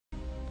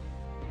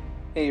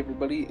Hey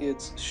everybody,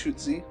 it's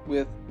Shootzy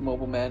with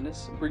MOBA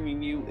Madness,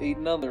 bringing you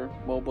another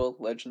MOBA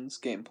Legends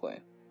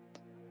gameplay.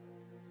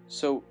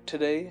 So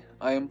today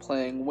I am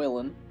playing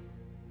Wilin.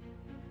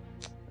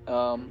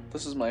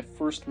 This is my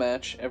first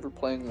match ever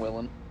playing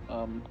Wilin,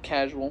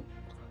 casual.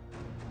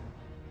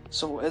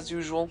 So as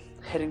usual,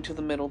 heading to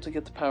the middle to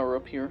get the power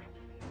up here.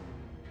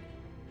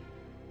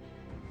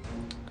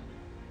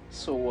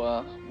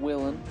 So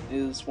Wilin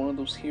is one of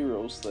those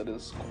heroes that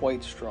is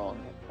quite strong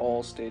at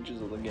all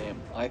stages of the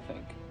game, I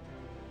think.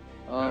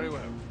 Very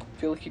well. I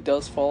feel like he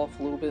does fall off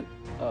a little bit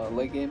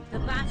late game. The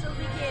battle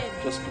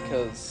begins. Just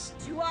because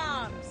to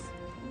arms.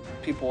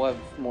 People have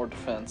more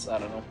defense, I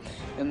don't know.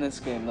 In this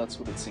game, that's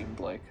what it seemed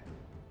like.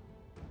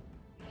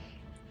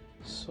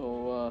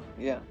 So,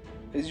 yeah.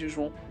 As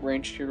usual,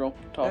 ranged hero,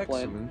 top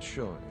lane. Excellent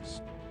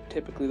choice.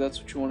 Typically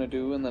that's what you want to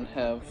do, and then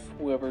have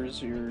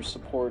whoever's your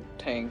support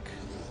tank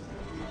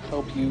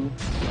help you.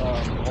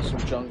 Also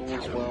jungle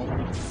as well,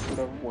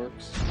 whatever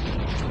works.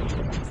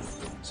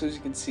 So as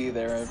you can see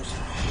there, I was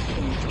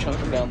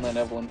chunking down that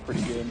Evelyn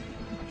pretty good.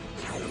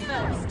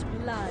 First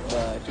blood.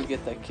 I do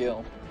get that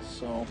kill,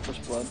 so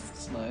first blood,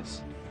 it's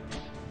nice.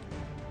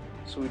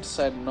 So we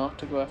decided not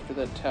to go after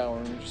that tower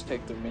and just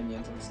take their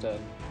minions instead.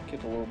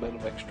 Get a little bit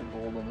of extra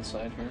gold on the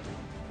side here.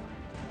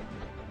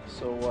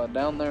 So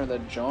down there,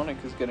 that Jonic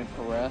is getting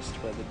harassed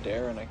by the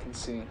Darren, I can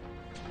see.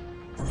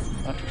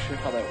 Not too sure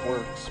how that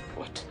works,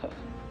 but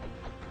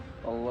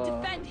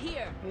I'll defend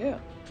here. Yeah.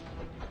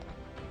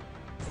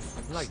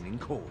 Lightning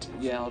cold.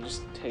 Yeah, I'll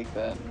just take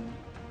that and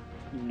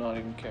not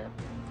even care.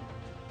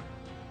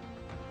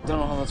 Don't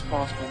know how that's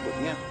possible,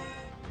 but yeah.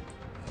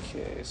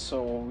 Okay,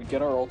 so we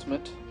get our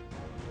ultimate.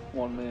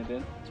 1 minute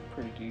in. It's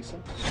pretty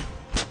decent.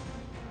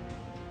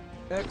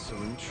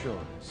 Excellent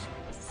choice.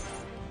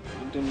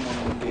 Didn't want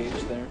to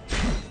engage there.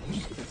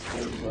 Just because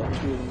there's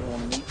 2 of them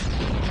on me.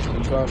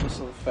 Regardless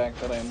of the fact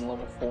that I am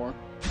level 4.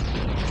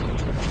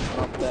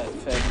 Not that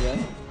fed yet.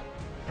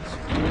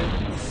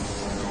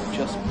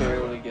 Just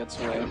barely gets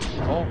away.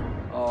 Oh!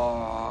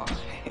 Aww.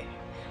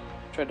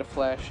 Tried to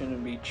flash in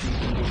and be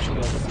cheeky, but she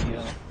got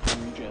the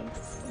regen,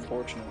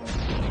 unfortunately.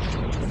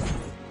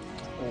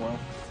 Oh well.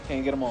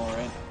 Can't get them all,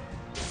 right?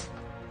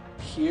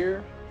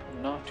 Here,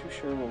 I'm not too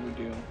sure what we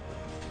do.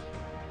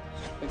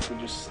 I think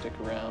we just stick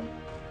around.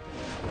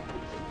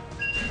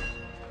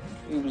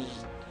 He was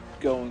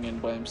going in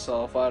by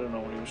himself. I don't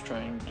know what he was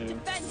trying to do.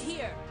 Defend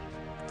here.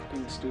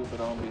 Being stupid,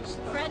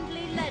 obviously.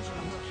 Friendly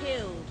legend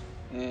killed.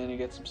 And he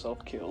gets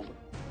himself killed.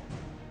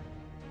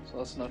 So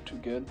that's not too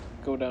good.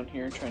 Go down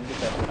here and try and get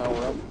that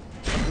power up.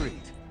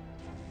 Agreed.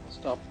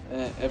 Stop.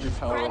 Every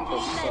power up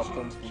does stop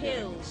them from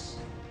getting this.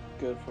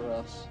 Good for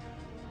us.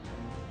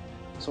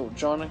 So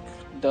Jonic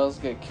does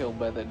get killed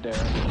by that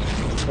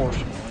Darren,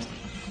 unfortunately.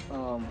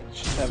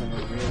 She's having a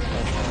really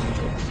hard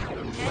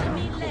time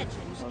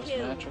with this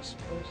match, I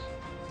suppose.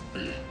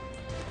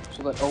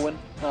 So that Owen,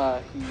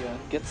 he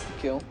gets the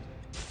kill,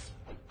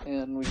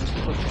 and we just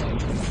push him.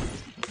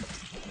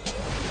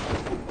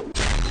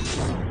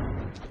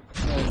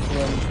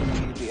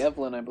 That's the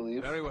Evelyn, I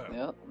believe. Very well.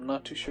 Yeah, I'm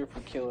not too sure if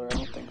we kill her. I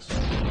don't think so.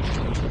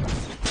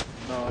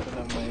 No, I don't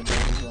have my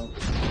abilities up.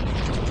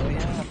 Oh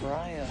yeah,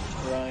 Brian.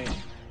 Right.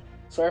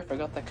 Sorry if I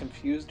got that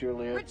confused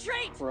earlier.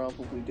 Retreat!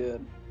 Probably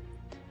did.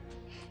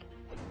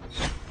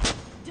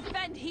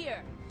 Defend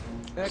here.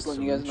 Just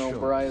letting you guys know,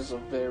 Bria's a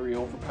very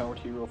overpowered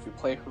hero. If you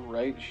play her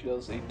right, she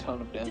does a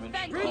ton of damage.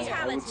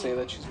 I would say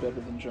that she's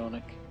better than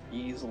Jonic,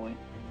 easily.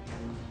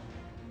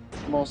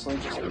 Mostly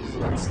just because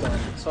of that stun.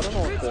 So I don't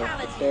know what the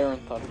Darren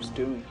thought he was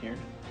doing here.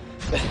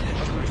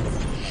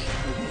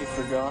 He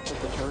forgot that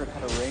the turret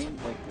had a range,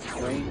 like its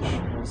range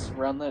was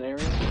around that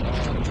area.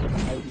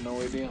 I have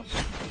no idea.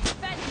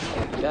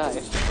 He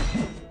died.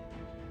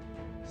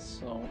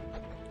 So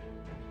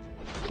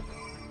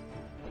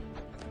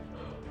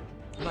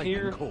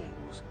here,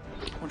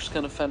 we're just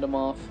gonna fend them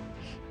off,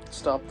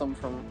 stop them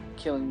from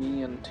killing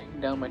me and taking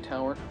down my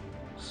tower.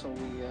 So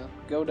we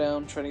go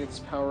down, try to get this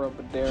power up,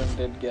 but Darren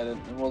did get it.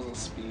 It wasn't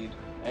speed.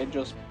 I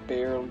just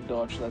barely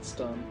dodged that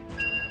stun.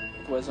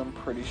 Otherwise, I'm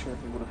pretty sure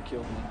he would have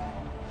killed me.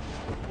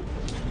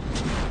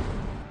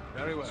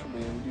 Very well. So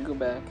we do go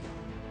back.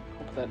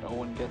 Hope that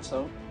Owen gets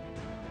out.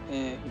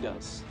 And he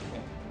does.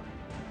 Okay.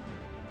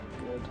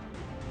 Good.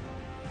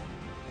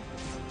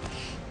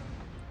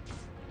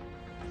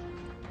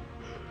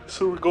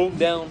 So we're going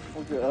down.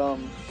 We're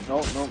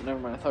no, never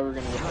mind. I thought we were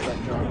gonna go for that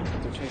John.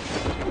 They're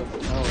taking up the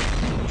tower.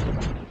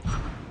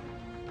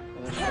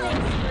 And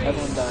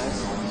Evelyn dies,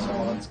 so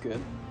that's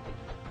good.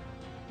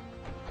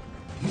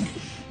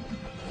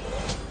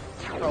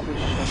 Probably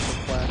should have the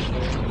flash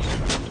there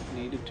if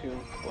needed to,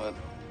 but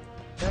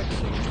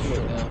excellent. Do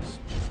it now.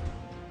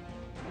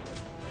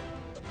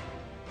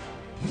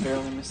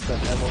 Barely missed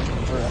that Evelyn, or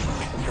the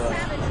Brian.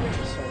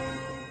 Sorry, I'm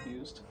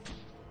confused.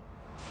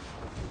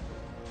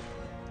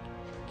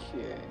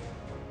 Okay.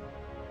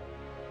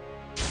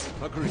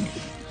 Agreed.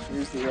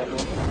 Here's the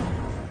Evelyn.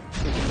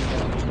 Taking me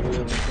down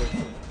really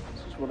quickly.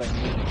 This is what I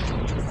mean.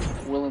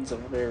 Wilin's a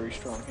very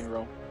strong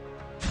hero.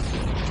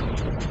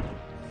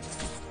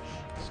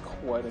 It's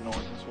quite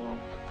annoying as well.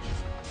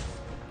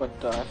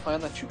 but I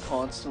find that you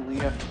constantly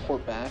have to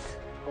port back,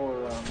 or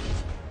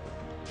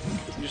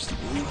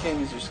you can't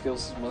use your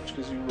skills as much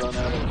because you run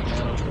out of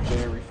mana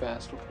very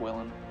fast with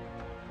Wilin,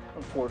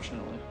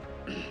 unfortunately.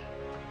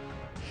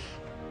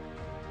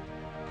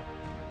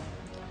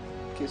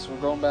 Okay, so we're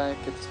going back,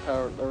 get this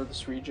power, or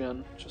this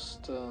regen,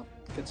 just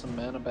get some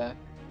mana back.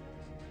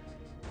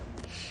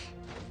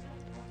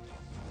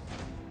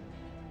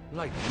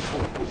 Lightning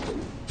cold.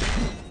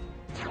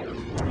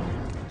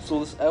 So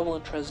this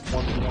Evelyn tries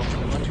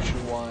 1v1, I'm not too sure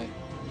why.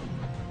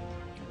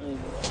 I'm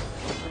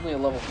only a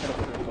level head of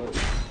her,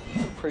 but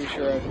I'm pretty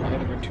sure I have an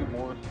item or two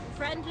more.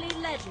 Friendly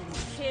legend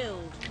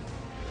killed.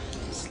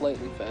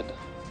 Slightly fed.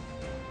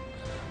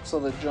 So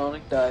the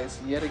Jonic dies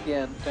yet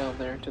again down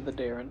there to the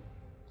Darren.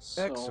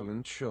 So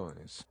Excellent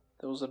choice.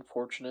 that was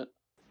unfortunate.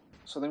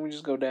 So then we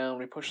just go down,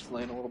 we push the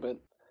lane a little bit.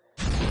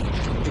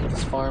 Take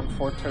this farm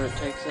before turret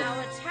takes it.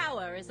 Our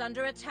tower is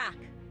under attack.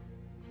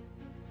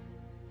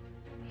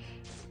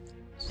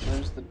 So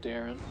there's the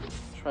Darren.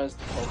 Tries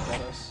to poke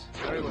at us.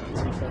 Very well.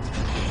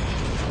 Successful.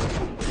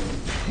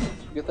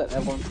 So we get that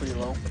Evelyn pretty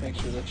low. Make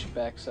sure that she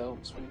backs out.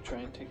 So we try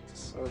and take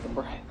this, or the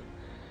Brian.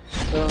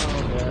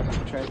 Oh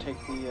god, try and take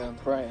the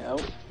Brian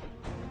out.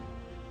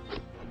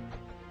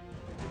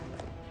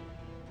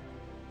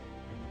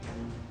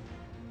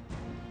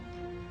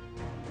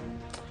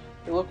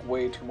 They look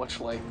way too much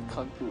like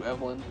Kung Fu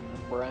Evelyn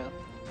and Brian.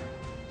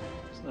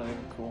 It's not even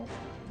cool.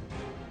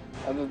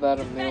 Other than that,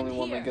 I'm the only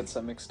one that gets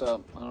that mixed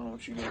up. I don't know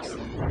what you guys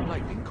think.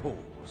 Lightning calls.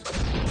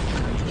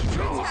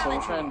 Okay, so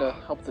we're trying to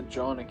help the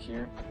Jonic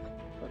here,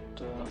 but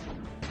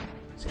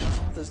see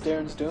what this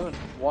Darren's doing.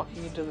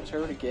 Walking into the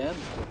turret again.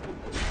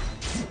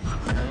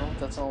 I don't know what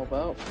that's all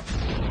about.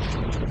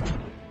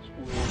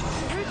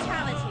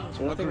 Brutality.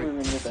 So I think we were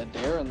gonna get that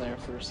Darren there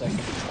for a second.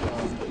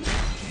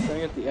 Trying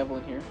to get the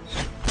Evelyn here.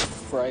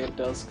 Brian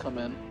does come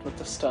in with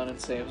the stun and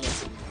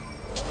saves her.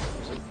 It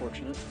was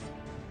unfortunate.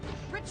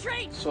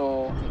 Retreat.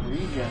 So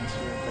regens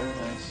here, very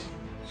nice.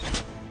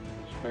 It's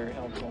very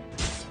helpful.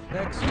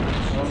 Excellent.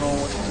 I don't know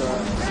what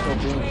he's still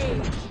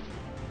doing,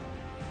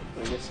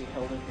 but I guess he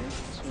held in here,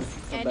 so we can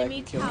come back Enemy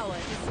and kill tower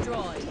him.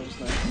 destroyed. That was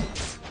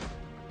nice.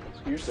 So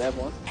here's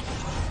Evelyn.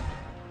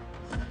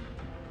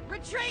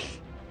 Retreat.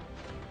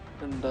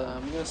 And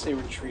I'm gonna say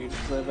retreat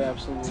because I have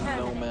absolutely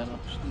no mana.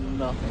 There's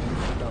nothing I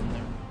could have done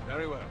there.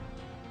 Very well.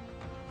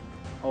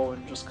 Oh,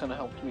 and just kind of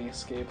helped me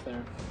escape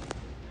there.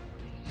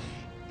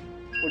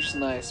 Which is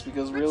nice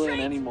because really in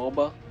any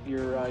MOBA,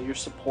 your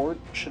support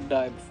should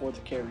die before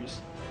the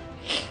carries.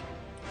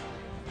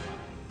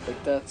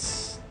 Like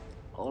that's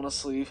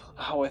honestly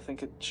how I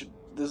think it should.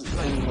 This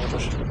any MOBA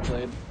should be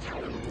played.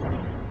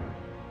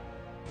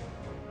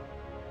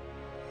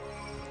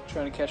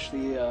 Trying to catch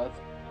the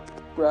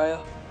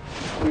Brya.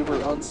 We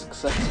were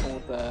unsuccessful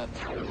with that.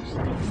 Just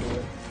couldn't do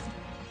it.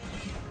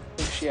 I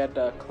think she had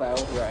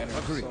Cloud Rider,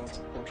 Agreed. so it's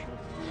unfortunate.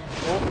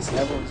 What this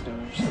Evelyn's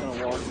doing, just kind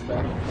of walking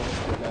back and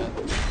forth like that.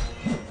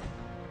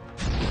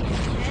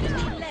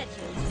 Enemy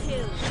legend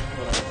killed.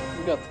 But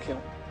we got the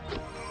kill.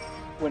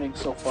 Winning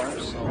so far,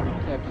 so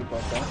happy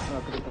about that.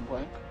 Not gonna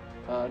complain.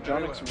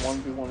 Jonic's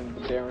 1v1ing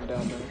the Darren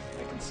down there,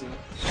 I can see.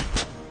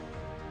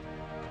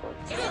 But,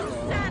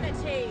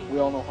 Insanity. we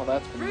all know how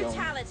that's been going.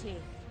 Brutality.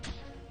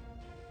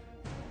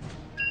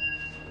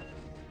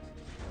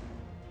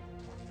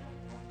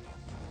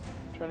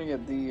 Trying to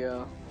get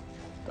the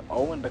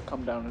Owen to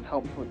come down and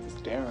help me with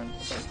this Darren,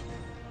 but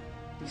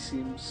he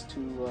seems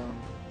to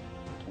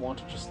want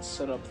to just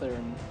sit up there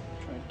and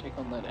try and take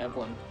on that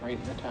Evelyn right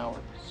in the tower.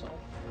 So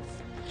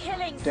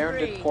Killing Darren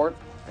spree. did port,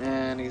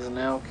 and he's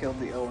now killed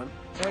the Owen.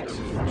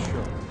 Excellent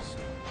choice.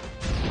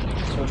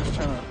 So we're just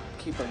trying to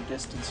keep our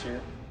distance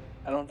here.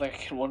 I don't think I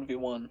can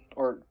 1v1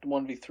 or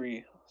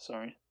 1v3.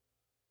 Sorry.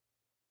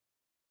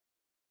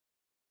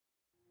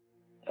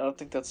 I don't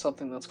think that's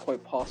something that's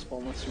quite possible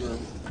unless you're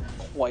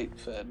quite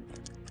fed.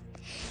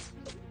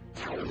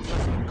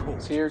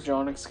 So here,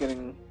 Jonic's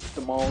getting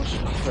demolished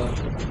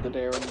with the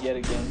Darren yet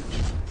again.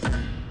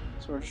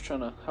 So we're just trying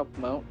to help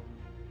him out.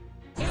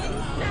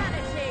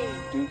 Insanity.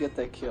 Do get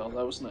that kill,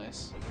 that was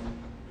nice.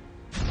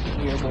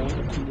 We are able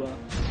to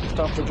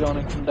stop the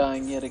Jonic from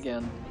dying yet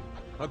again.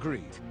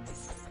 Agreed.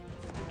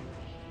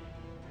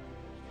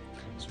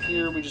 So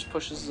here we just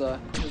push his lane,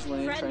 try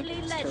and Friendly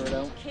take his turret out.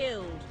 legend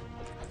killed.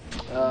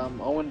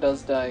 Owen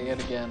does die yet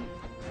again.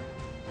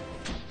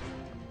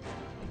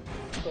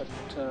 But,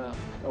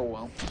 oh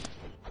well.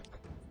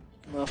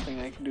 Nothing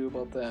I can do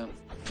about that.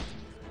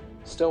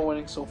 Still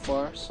winning so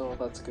far, so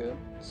that's good.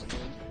 That's good.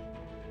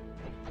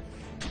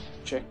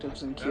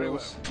 Objectives and Very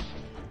kills.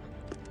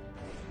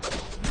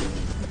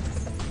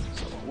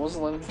 So it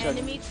wasn't letting me target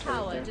Enemy the turret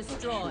tower there, not too sure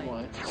destroyed.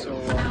 why. So,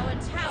 Our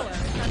tower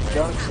is under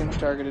Jonic's attack. getting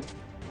targeted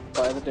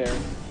by the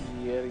Darren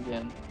yet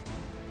again.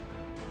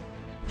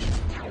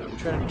 I'm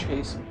trying to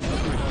chase him.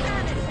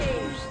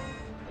 Insanity.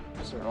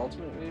 Is there an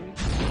ultimate, maybe?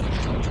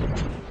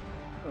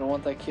 I don't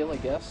want that kill, I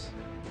guess.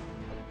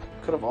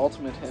 Could have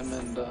ultimate him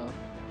and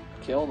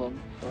killed him,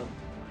 but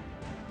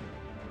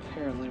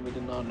apparently we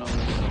did not notice.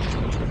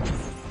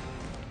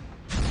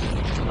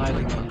 I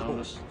did not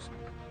notice.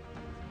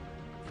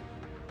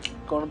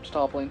 going up to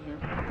top lane here.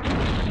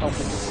 Help with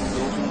this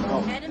engagement.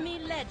 Oh, Enemy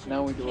legend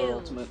now we do our killed.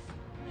 ultimate.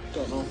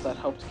 Don't know if that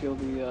helped kill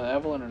the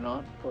Evelyn or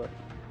not, but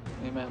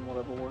hey man,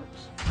 whatever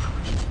works.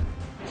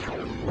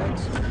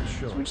 Excellent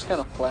So we choice. just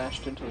kind of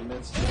flashed into the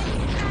midst.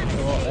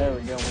 Oh, there we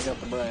go. We got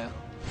the Brea.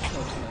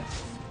 That's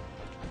nice.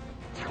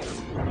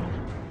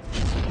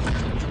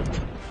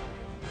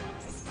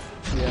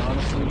 Yeah,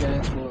 honestly,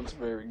 guys, Wilin's a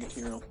very good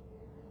hero.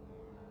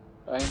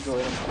 I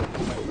enjoyed him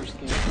in my first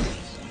game. So.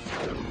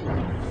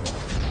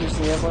 Here's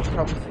the Evelyn,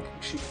 probably thinking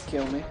she could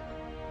kill me.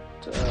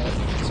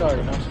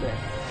 Sorry, not today.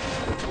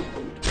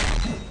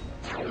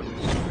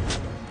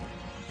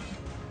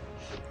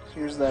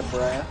 Here's that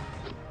Brea.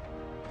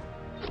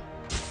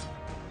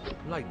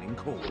 Lightning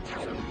cold.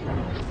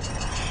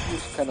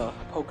 Just kind of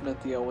poking at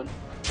the Owen.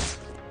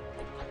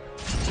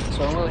 So I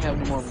don't really have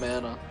any more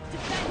mana.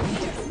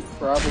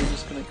 Probably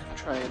just gonna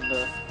try and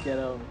get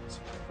out. It's a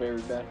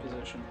very bad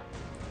position.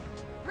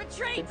 I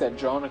think that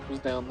Jonic was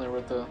down there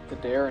with the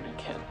Darren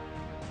again.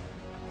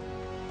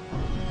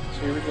 So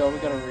here we go, we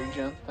got a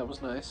regen. That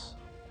was nice.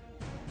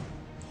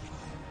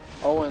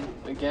 Owen,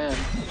 again,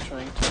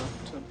 trying to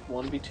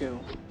 1v2.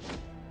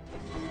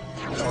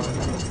 Oh,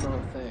 that's not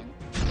a thing.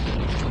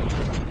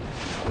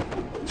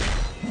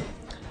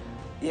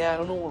 Yeah, I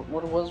don't know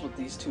what it was with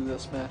these two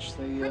this match.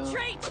 They,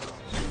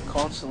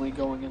 constantly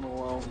going in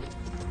alone.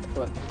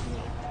 But,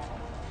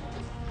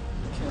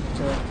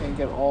 can't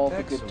get all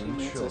the good Excellent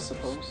teammates, I choice.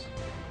 suppose.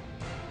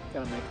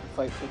 Gotta make them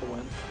fight for the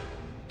win.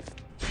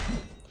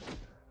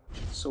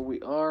 So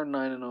we are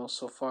 9-0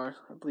 so far.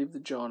 I believe the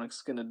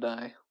Jonic's gonna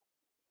die.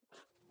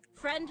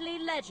 Friendly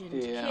legend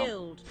Yeah.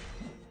 killed.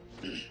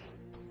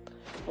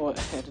 Oh, I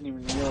didn't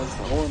even realize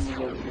the Owen was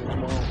over here as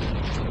well.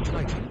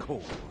 Lightning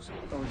cold.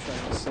 Oh, we're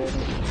trying to save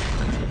him.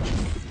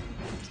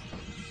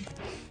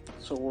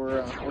 So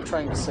we're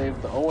trying to save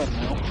the Owen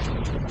now.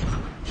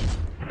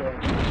 But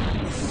we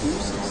do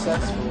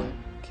successfully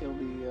kill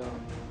the.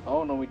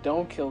 Oh no, we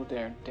don't kill the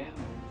Darren. Damn.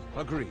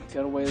 Agreed.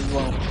 Got away as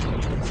well.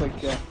 It's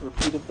like a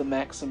repeat of the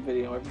Maxim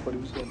video. Everybody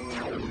was getting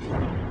away.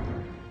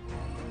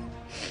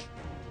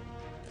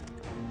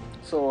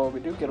 So we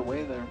do get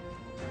away there.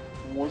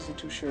 Wasn't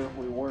too sure if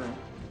we were.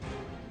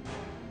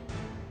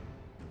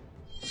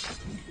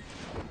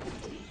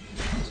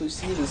 So you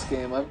see this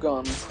game, I've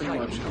gone pretty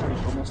much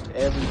almost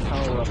every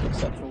power up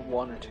except for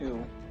one or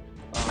two.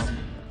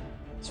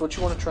 So what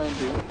you want to try and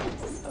do, you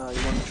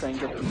want to try and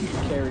get the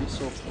carry,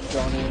 so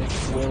Johnny,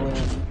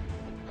 Wilin,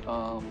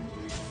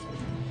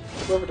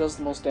 whoever does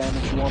the most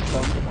damage, you want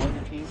them on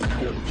your team to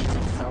get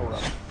power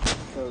up.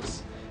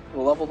 Because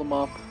it'll level them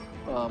up,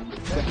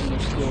 get them their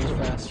skills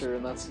faster,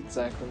 and that's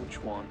exactly what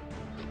you want.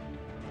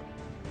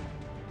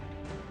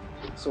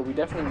 So we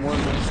definitely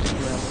weren't going to stick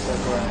around with that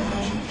Brad.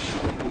 She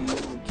could be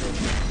easily killed.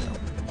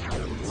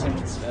 Same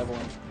with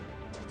Evelyn.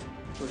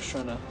 We're just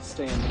trying to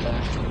stay in the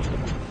back.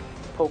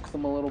 Poke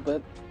them a little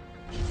bit.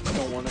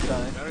 Don't want to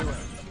die. Very well.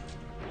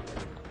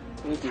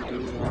 We could do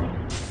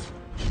that.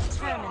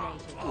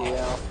 Terminated.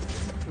 Yeah.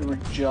 We were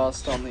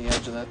just on the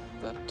edge of that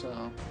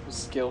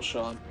skill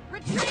shot.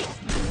 Retreat.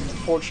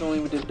 Unfortunately,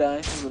 we did die.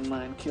 It was a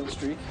 9-kill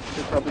streak.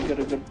 We'll probably get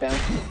a good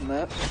bounty from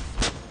that.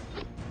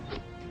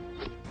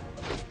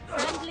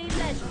 Friendly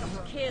legend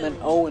killed. And then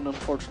Owen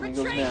unfortunately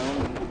goes down,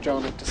 and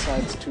Jonic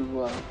decides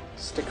to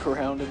stick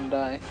around and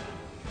die.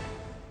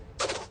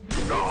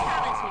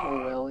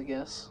 Oh well, I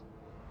guess.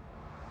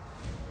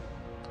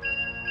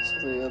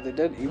 So they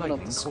did even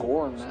up the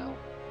score now.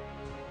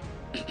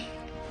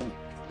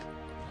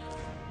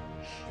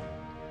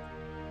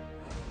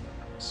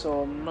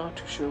 So I'm not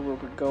too sure where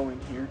we're going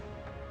here.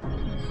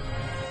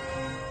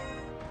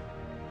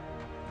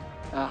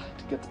 Ah,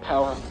 to get the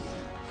power up.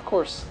 Of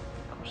course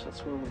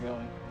that's where we're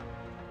going.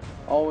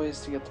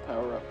 Always to get the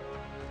power up.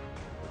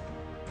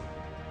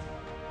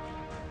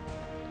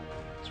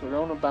 So we're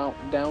going about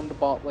down to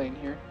bot lane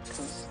here,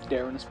 because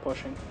Darren is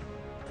pushing.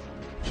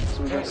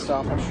 So we gotta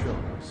stop him.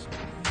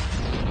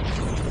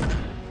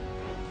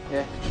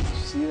 Yeah, you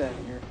see that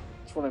here.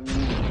 That's what I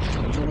mean.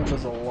 Wilin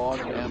does a lot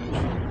of damage.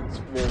 It's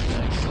very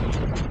nice.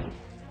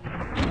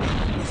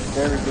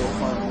 Very good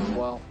farm as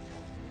well.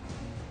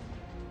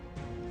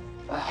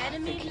 I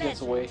think he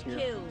gets away here.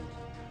 Killed.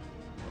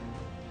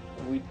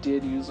 We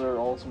did use our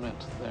ultimate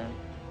there.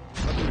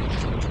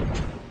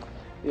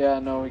 Yeah,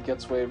 no, he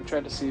gets away. We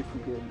tried to see if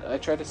we could. I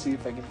tried to see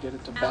if I could get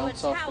it to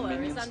bounce off the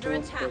minions to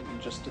him, but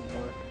it just didn't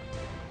work.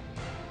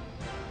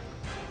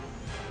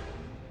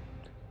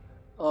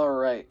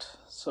 Alright,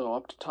 so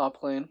up to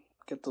top lane.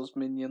 Get those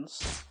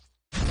minions.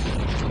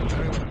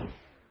 Very well.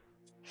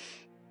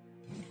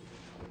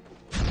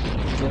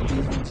 We get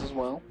these ones as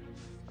well.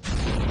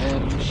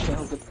 And we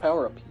shall get the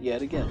power up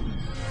yet again.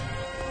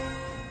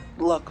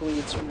 Luckily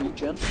it's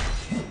regen,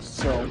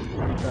 so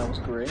that was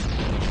great.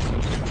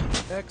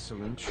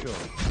 Excellent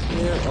choice.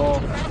 Here, oh,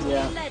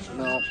 yeah,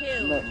 no,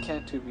 that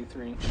can't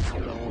 2v3.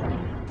 No.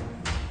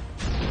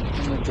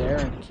 And the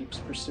Darren keeps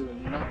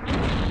pursuing, not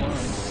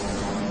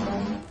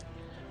why.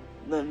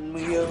 Then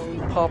we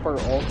pop our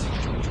ult,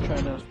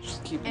 trying to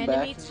just keep him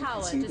back, as you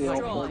can see they all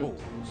destroyed.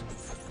 ported.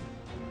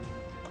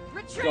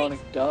 Jonik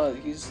does.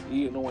 He's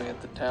eating away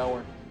at the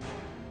tower.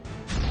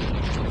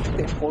 I think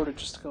they ported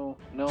just to go.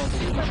 No, they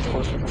did not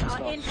port to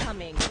stop.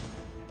 Incoming.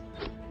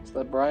 So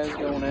that Briar's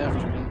going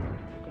after me. I'm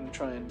gonna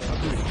try and stay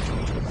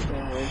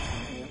away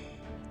from here.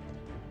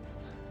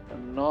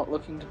 I'm not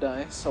looking to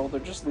die, so they're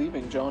just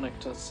leaving Jonik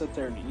to sit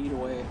there and eat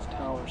away at the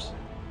towers.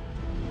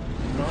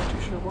 I'm not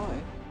too sure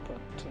why,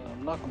 but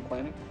I'm not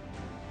complaining.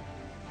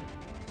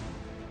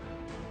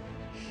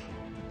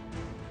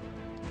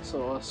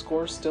 So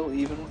score's still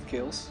even with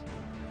kills.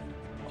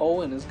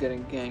 Owen is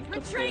getting ganked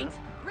up there.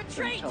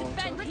 Retreat! Tell him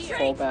to Retreat!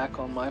 fall back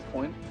on my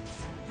point.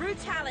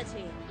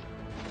 Brutality!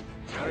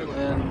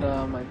 And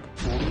I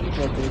believe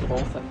that they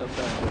both end up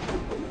dying.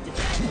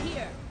 Defend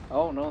here!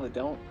 Oh no, they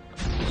don't.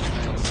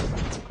 Nice.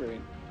 That's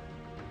great.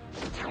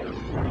 We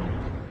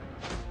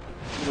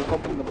were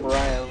hoping the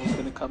Briar was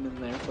going to come in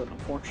there, but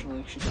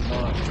unfortunately she did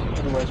not.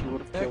 Otherwise we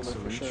would have killed her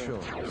for sure.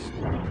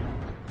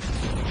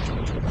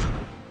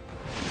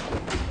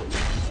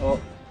 Oh.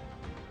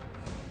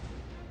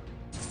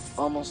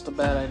 Almost a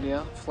bad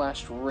idea.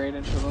 Flashed right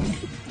into them.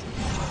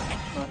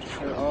 Not too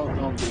sure. Oh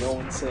no, the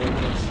Owen saved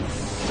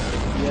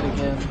us. Yet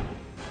again,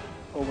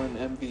 Owen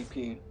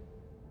MVP.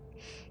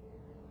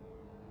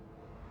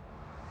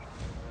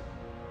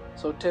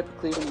 So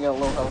typically when you got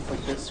low health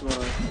like this, you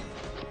want to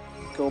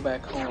go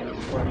back home,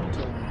 but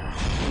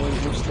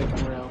we're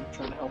sticking around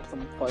trying to help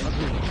them fight.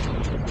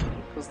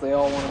 Because they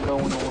all want to go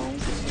in alone.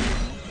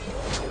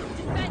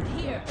 Defend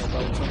here! Help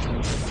out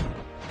sometimes.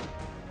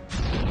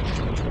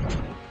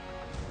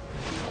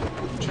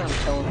 I'm trying to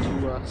tell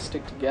them to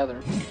stick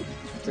together.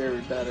 It's a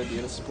very bad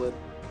idea to split.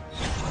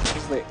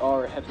 Because they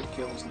are ahead of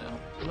kills now.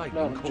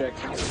 Not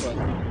objectives, but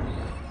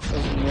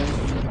doesn't mean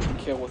anything you can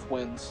kill with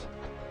wins.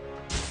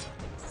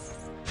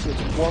 So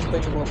it's one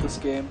thing about this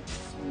game,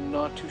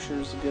 not too sure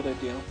is a good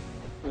idea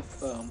with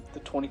the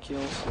 20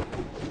 kills.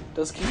 It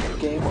does keep the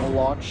game a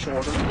lot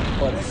shorter,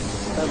 but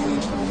that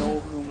leaves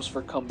no rooms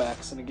for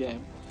comebacks in a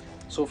game.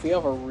 So if you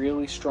have a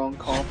really strong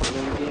comp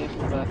early game,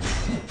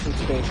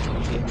 it's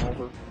basically game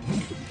over.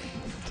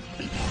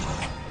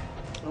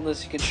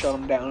 Unless you can shut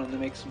them down and they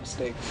make some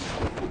mistakes.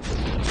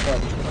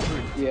 But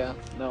yeah,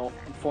 no.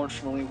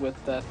 Unfortunately, with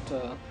that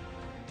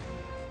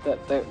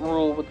that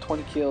rule with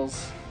 20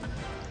 kills,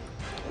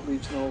 it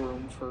leaves no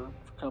room for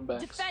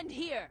comebacks. Defend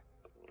here.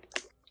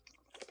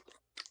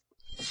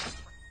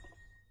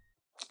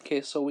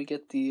 Okay, so we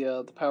get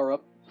the power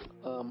up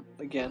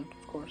again,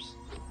 of course.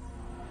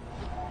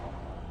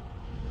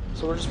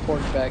 So we're just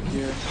porting back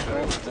here.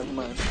 Oh, never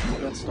mind.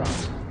 That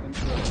stops.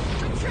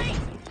 Interesting.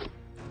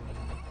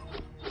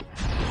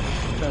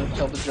 Trying to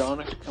tell the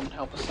Jonik to come and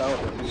help us out,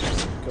 but he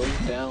just goes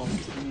down.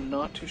 I'm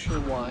not too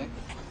sure why.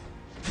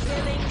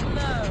 Killing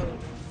blow.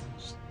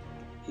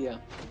 Yeah,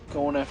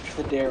 going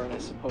after the Darren, I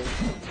suppose.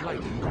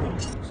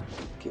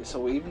 Okay,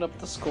 so we even up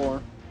the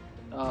score.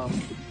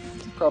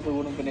 Probably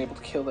wouldn't have been able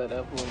to kill that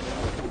Evelyn.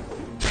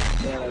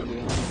 Bad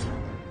idea.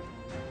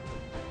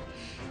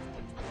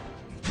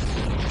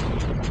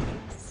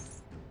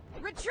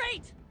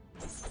 Retreat!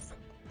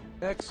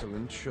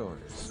 Excellent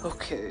choice.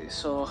 Okay,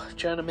 so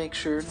trying to make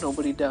sure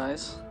nobody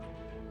dies.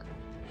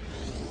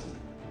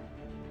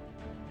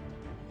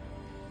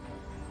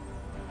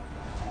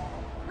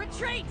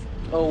 Retreat!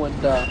 Oh,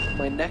 and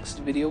my next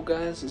video,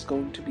 guys, is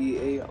going to be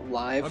a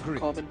live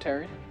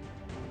commentary.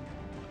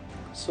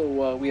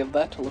 So we have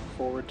that to look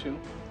forward to.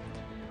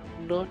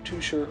 Not too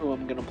sure who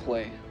I'm gonna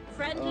play.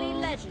 Friendly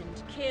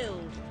legend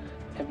killed.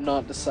 Have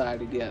not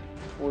decided yet.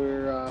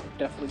 We're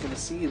definitely gonna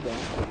see though.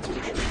 That's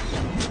for sure.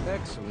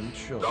 Excellent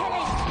choice.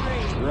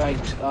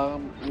 Right.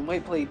 We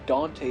might play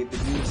Dante, the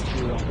newest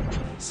hero.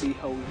 See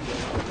how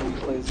he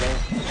plays out.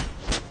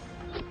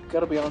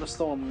 Gotta be honest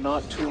though, I'm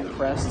not too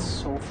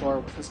impressed so far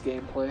with his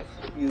gameplay.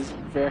 He's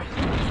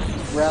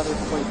rather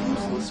quite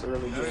useless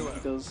early game. He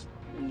does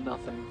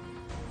nothing.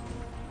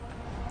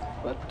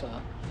 But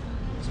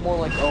it's more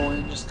like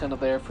Owen, just kind of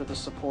there for the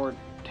support,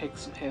 take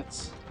some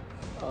hits.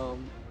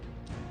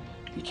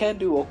 He can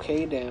do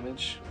okay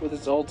damage with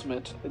his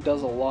ultimate. It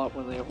does a lot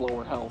when they have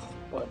lower health,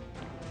 but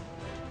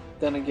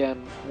then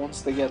again,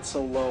 once they get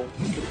so low,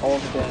 all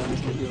the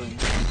damage you're doing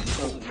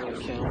doesn't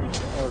really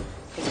count, or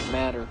doesn't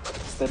matter,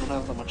 because they don't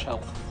have that much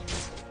health.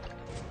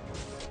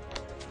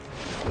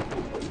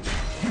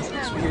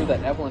 It's weird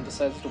that Evelyn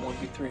decides to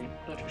 1v3,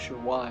 not too sure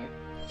why.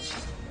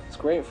 It's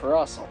great for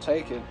us, I'll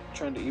take it,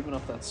 trying to even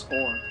up that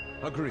score.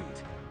 Agreed.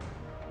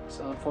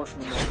 So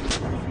unfortunately, he's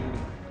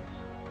defeating.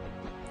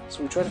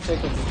 So we try to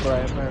take out this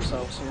Brian by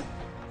ourselves here.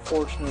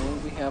 Fortunately,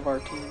 we have our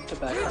team to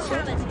back us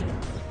up,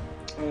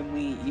 and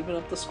we even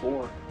up the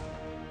score.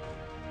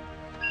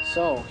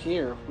 So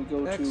here we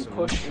go to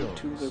push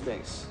into their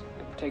base,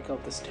 and take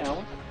out this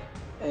tower,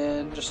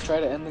 and just try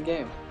to end the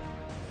game.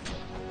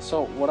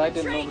 So what I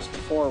didn't notice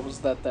before was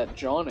that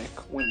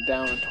Jonik went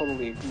down and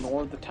totally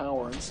ignored the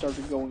tower and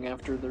started going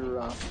after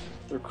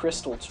their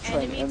crystal to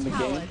try and end the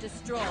game,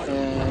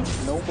 and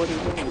nobody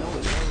really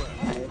noticed.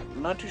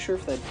 I'm not too sure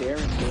if that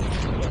Darren did,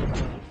 but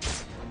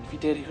if he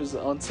did, he was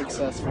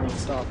unsuccessful in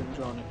stopping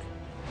Jonik.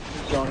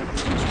 Jonik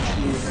was just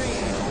cheating.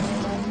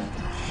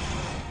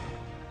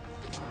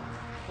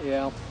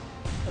 Yeah.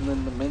 And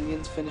then the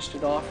minions finished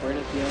it off right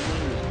at the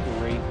end. It was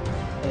great.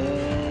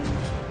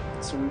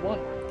 And so we won.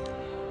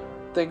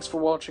 Thanks for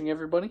watching,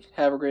 everybody.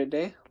 Have a great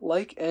day.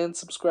 Like and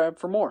subscribe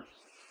for more.